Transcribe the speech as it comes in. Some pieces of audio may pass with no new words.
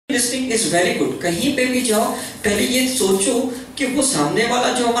Listing is very good. कहीं पे भी जाओ पहले ये सोचो कि वो सामने वाला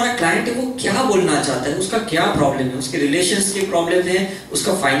जो हमारा क्लाइंट है वो क्या बोलना चाहता है, उसका क्या प्रॉब्लम है, उसके रिलेशंस की प्रॉब्लम है,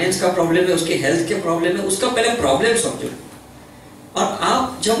 उसका फाइनेंस का प्रॉब्लम है, उसके हेल्थ के प्रॉब्लम है, उसका पहले प्रॉब्लम समझो। और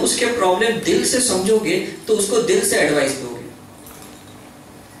आप जब उसके प्रॉब्लम दिल से समझोगे तो उसको दिल से एडवाइस दोगे।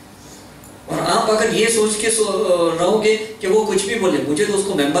 और आप अगर ये सोच के रहोगे कि वो कुछ भी बोले, मुझे तो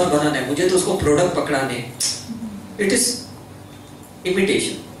उसको मेंबर बनाना है, मुझे तो उसको प्रोडक्ट पकड़ाने हैं, it is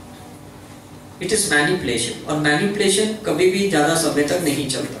imitation, it is manipulation. और मैनिपुलेशन कभी भी ज्यादा समय तक नहीं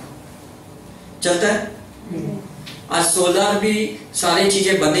चलता है। आज सोलर भी सारी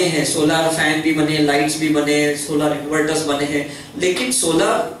चीजें बने हैं, सोलर फैन भी बने, लाइट्स भी बने, सोलर इन्वर्टर्स बने हैं, लेकिन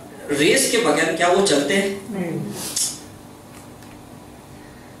सोलर रेस के बगैर क्या वो चलते हैं?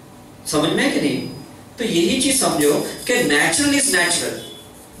 समझ में है कि नहीं? तो यही चीज समझो कि natural is natural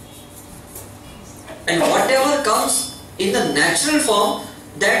and whatever comes in the natural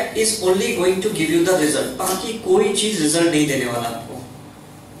form that is only going to give you the result. बाकी कोई चीज रिजल्ट नहीं देने वाला आपको।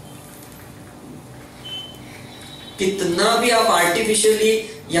 कितना भी आप आर्टिफिशियली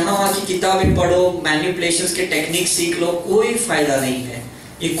यहां वहां की किताबें पढ़ो, मैनिपुलेशंस के टेक्निक सीख लो, कोई फायदा नहीं है।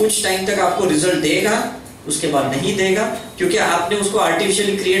 ये कुछ टाइम तक आपको रिजल्ट देगा, उसके बाद नहीं देगा, क्योंकि आपने उसको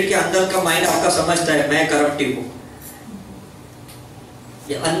आर्टिफिशियली क्रिएट किया। अंदर का माइंड आपका समझता है मैं करप्टिव हूं,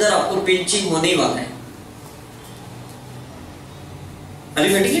 ये अंदर आपको पिंचिंग होने वाला है। Are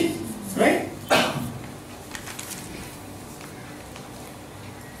you getting it? Right?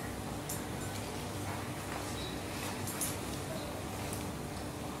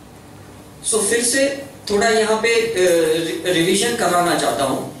 So फिर से थोड़ा यहाँ पे रिवीजन कराना चाहता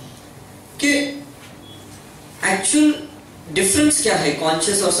हूं कि एक्चुअल डिफरेंस क्या है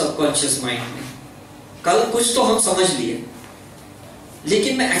कॉन्शियस और सबकॉन्शियस माइंड में। कल कुछ तो हम समझ लिए,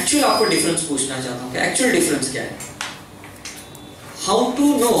 लेकिन मैं एक्चुअल आपको डिफरेंस पूछना चाहता हूं कि एक्चुअल डिफरेंस क्या है। हाउ टू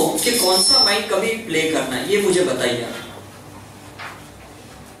नो कि कौन सा माइंड कभी प्ले करना है, ये मुझे बताइए।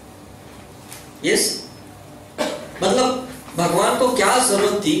 यस, मतलब भगवान को क्या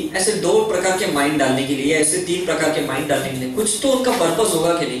जरूरत थी ऐसे 2 प्रकार के माइंड डालने के लिए, ऐसे 3 प्रकार के माइंड डालने के लिए? कुछ तो उनका पर्पस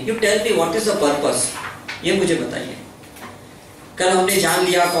होगा कि नहीं? You tell me what is the purpose, ये मुझे बताइए। कल हमने जान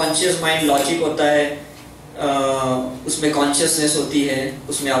लिया कॉन्शियस माइंड लॉजिक होता है, उसमें कॉन्शियसनेस होती है,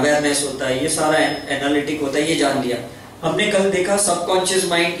 उसमें अवेयरनेस होता है, ये सारा एनालिटिक होता है, ये जान लिया। हमने कल देखा सबकॉन्शियस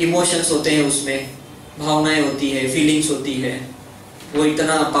माइंड इमोशंस होते हैं, उसमें भावनाएं होती है, फीलिंग्स होती है, वो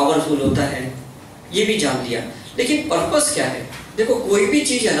इतना पावरफुल होता है, ये भी जान लिया। लेकिन पर्पस क्या है? देखो कोई भी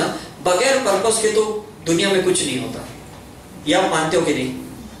चीज है ना, बगैर पर्पस के तो दुनिया में कुछ नहीं होता। ये आप मानते हो कि नहीं?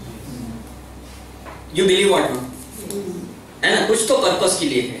 यू बिलीव व्हाट नो, है ना? कुछ तो पर्पस के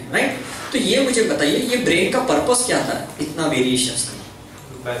लिए है, राइट? तो ये मुझे बताइए, ये ब्रेन का पर्पस क्या था इतना वेरिएशंस का?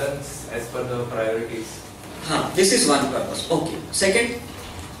 Balance as per the priorities. हाँ, this is one purpose. Okay, second,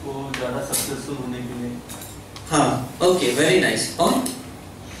 वो ज्यादा सक्सेसफुल होने के लिए। हाँ, ओके, वेरी नाइस। और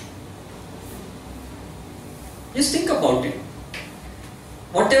just think about it.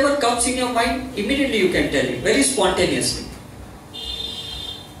 Whatever comes in your mind, immediately you can tell it very spontaneously.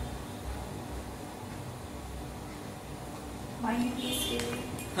 Mind peace के लिए।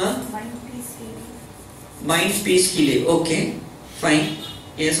 हाँ? Mind peace के लिए। Mind peace के लिए, okay, fine.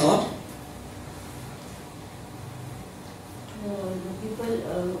 Yes, और? The people,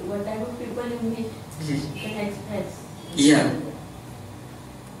 what type of people you meet can express. Yeah.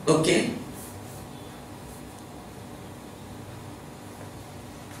 Okay.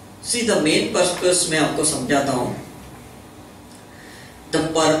 See, the main purpose मैं आपको समझाता हूं। The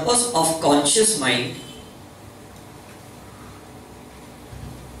purpose of conscious mind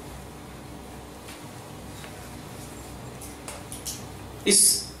is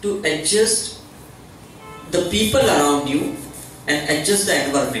to adjust the people around you and adjust the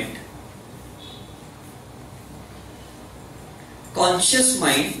environment. Conscious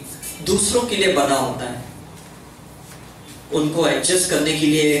mind दूसरों के लिए बना होता है, उनको एडजस्ट करने के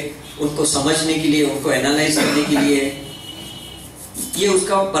लिए, उनको समझने के लिए, उनको एनालाइज करने के लिए, ये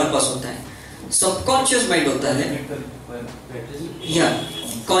उसका पर्पस होता है। सबकॉन्शियस माइंड होता है, या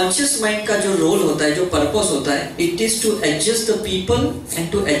कॉन्शियस माइंड का जो रोल होता है, जो पर्पस होता है, it is to adjust the people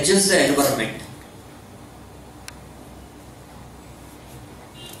and to adjust the environment.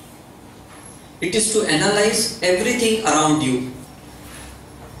 It is to analyse everything around you.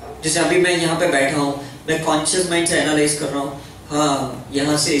 जैसे अभी मैं यहाँ पे बैठा हूं, मैं कॉन्शियस माइंड से एनालाइज कर रहा हूँ, हाँ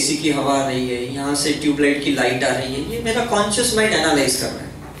यहाँ से एसी की हवा आ रही है, यहाँ से ट्यूबलाइट की लाइट आ रही है, ये मेरा कॉन्शियस माइंड एनालाइज कर रहा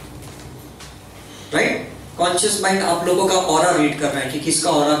है, राइट? कॉन्शियस माइंड आप लोगों का ऑरा रीड कर रहा है कि किसका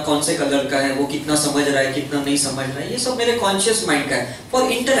ऑरा कौन से कलर का है, वो कितना समझ रहा है, कितना नहीं समझ रहा है, ये सब मेरे कॉन्शियस माइंड का है।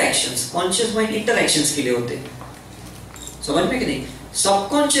 For interactions, conscious mind interactions के लिए होते हैं, समझ में कि नहीं?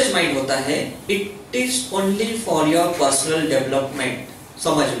 सबकॉन्शियस माइंड होता है, it is only for your personal development.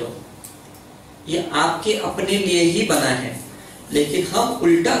 समझ लो, ये आपके अपने लिए ही बना है। लेकिन हम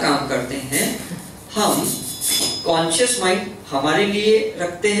उल्टा काम करते हैं, हम कॉन्शियस माइंड हमारे लिए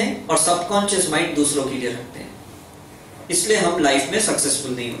रखते हैं और सबकॉन्शियस माइंड दूसरों के लिए रखते हैं। इसलिए हम लाइफ में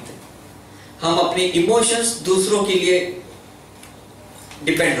सक्सेसफुल नहीं होते। हम अपने इमोशंस दूसरों के लिए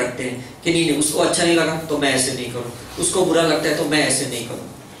डिपेंड रखते हैं कि नहीं उसको अच्छा नहीं लगा तो मैं ऐसे नहीं करूं, उसको बुरा लगता है तो मैं ऐसे नहीं करूं।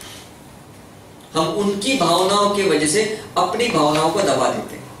 हम उनकी भावनाओं की वजह से अपनी भावनाओं को दबा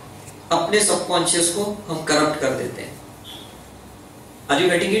देते हैं, अपने सबकॉन्शियस को हम करप्ट कर देते हैं। Are you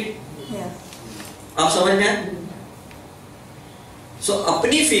getting it? आप समझ में आए? सो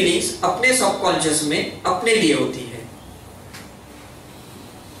अपनी फीलिंग्स अपने सबकॉन्शियस में अपने लिए होती है,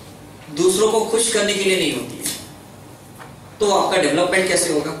 दूसरों को खुश करने के लिए नहीं होती है। तो आपका डेवलपमेंट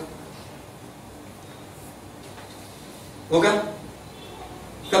कैसे होगा? होगा?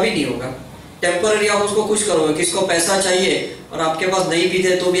 कभी नहीं होगा। टेम्पररी आप उसको खुश करोगे, किसको पैसा चाहिए और आपके पास नहीं भी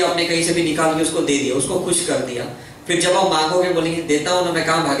थे तो भी आपने कहीं से भी निकाल के उसको दे दिया, उसको खुश कर दिया। फिर जब आप मांगोगे बोलेंगे देता हूं ना, मैं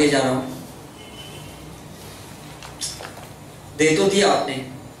कहां भागे जा रहा हूं। दे तो दिया आपने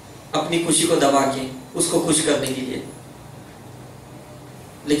अपनी खुशी को दबा के उसको खुश करने के लिए,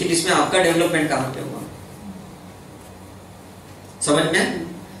 लेकिन इसमें आपका डेवलपमेंट कहां पे हुआ? समझ में?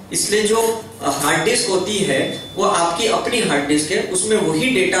 इसलिए जो हार्ड डिस्क होती है वो आपकी अपनी हार्ड डिस्क है, उसमें वही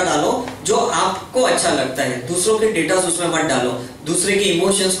डेटा डालो जो आपको अच्छा लगता है। दूसरों के डेटा उसमें मत डालो, दूसरे के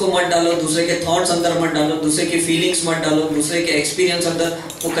इमोशंस को मत डालो, दूसरे के थॉट्स अंदर मत डालो, दूसरे के फीलिंग्स मत डालो, दूसरे के एक्सपीरियंस अंदर,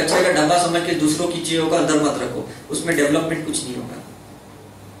 वो कचरे का डब्बा समझ के दूसरों की चीजों को अंदर मत रखो। उसमें डेवलपमेंट कुछ नहीं होगा।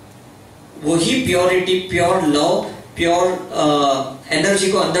 वही purity, pure love, pure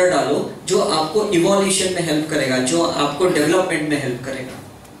energy को अंदर डालो जो आपको इवोल्यूशन में हेल्प करेगा, जो आपको डेवलपमेंट में हेल्प करेगा।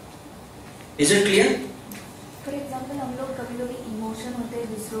 Is it clear? For example हम लोग कभी कभी इमोशन होते हैं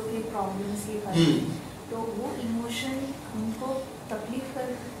दूसरों के प्रॉब्लम्स के कारण, तो वो इमोशन हमको तकलीफ कर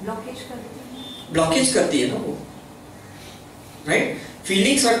ब्लॉकेज करती है, ब्लॉकेज करती है ना वो, राइट?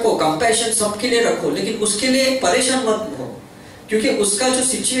 फीलिंग्स रखो, कंपैशन सबके लिए रखो, लेकिन उसके लिए परेशान मत हो, क्योंकि उसका जो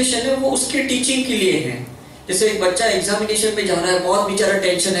सिचुएशन है वो उसके टीचिंग के लिए है। जैसे एक बच्चा एग्जामिनेशन में जा रहा है, बहुत बेचारा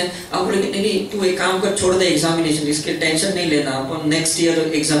टेंशन है, आप बोलेंगे नहीं नहीं तू एक काम कर, छोड़ दे एग्जामिनेशन, इसके टेंशन नहीं लेना, अपन नेक्स्ट ईयर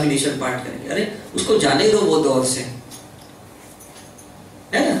एग्जामिनेशन पार्ट करेंगे। अरे उसको जाने दो वो दौर से,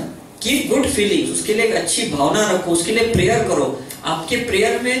 है ना? कीप गुड फीलिंग्स, उसके लिए एक अच्छी भावना रखो, उसके लिए प्रेयर करो। आपके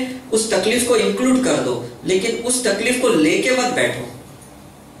प्रेयर में उस तकलीफ को इंक्लूड कर दो, लेकिन उस तकलीफ को लेके मत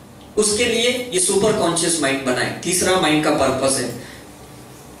बैठो। उसके लिए ये सुपर कॉन्शियस माइंड बनाए। तीसरा माइंड का पर्पस है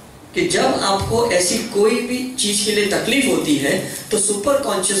कि जब आपको ऐसी कोई भी चीज के लिए तकलीफ होती है तो सुपर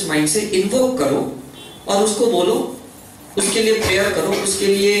कॉन्शियस माइंड से इन्वोक करो और उसको बोलो, उसके लिए प्रेयर करो, उसके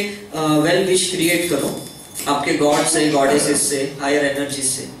लिए वेल विश क्रिएट करो आपके गॉड से, गॉडेसेस से, हायर एनर्जी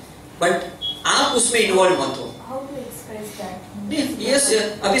से, बट आप उसमें इन्वॉल्व मत हो। How to express that? Yes,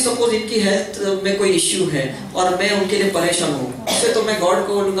 अभी सपोज इनकी हेल्थ में कोई इश्यू है और मैं उनके लिए परेशान हूँ, उससे तो मैं गॉड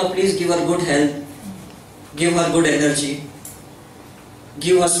को बोलूंगा please give her good health, give her good energy,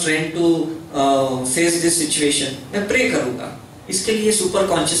 give us strength to face this situation. मैं प्रे करूंगा। इसके लिए सुपर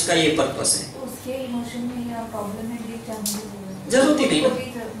कॉन्शियस का ये पर्पस है। तो उसके इमोशन में या प्रॉब्लम में डीप जाने की जरूरत ही नहीं।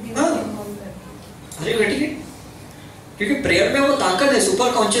 हाँ, अरे बेटी, क्योंकि प्रेयर में वो ताकत है,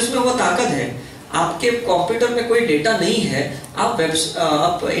 सुपर कॉन्शियस में वो ताकत है। आपके कंप्यूटर में कोई डेटा नहीं है, आप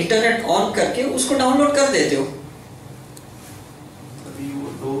इंटरनेट ऑन करके उसको डाउनलोड कर देते हो। अभी वो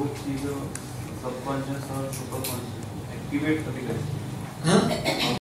दो चीजें सबकॉन्शियस और सुपर कॉन्शियस एक्टिवेट कभी करते हैं। हाँ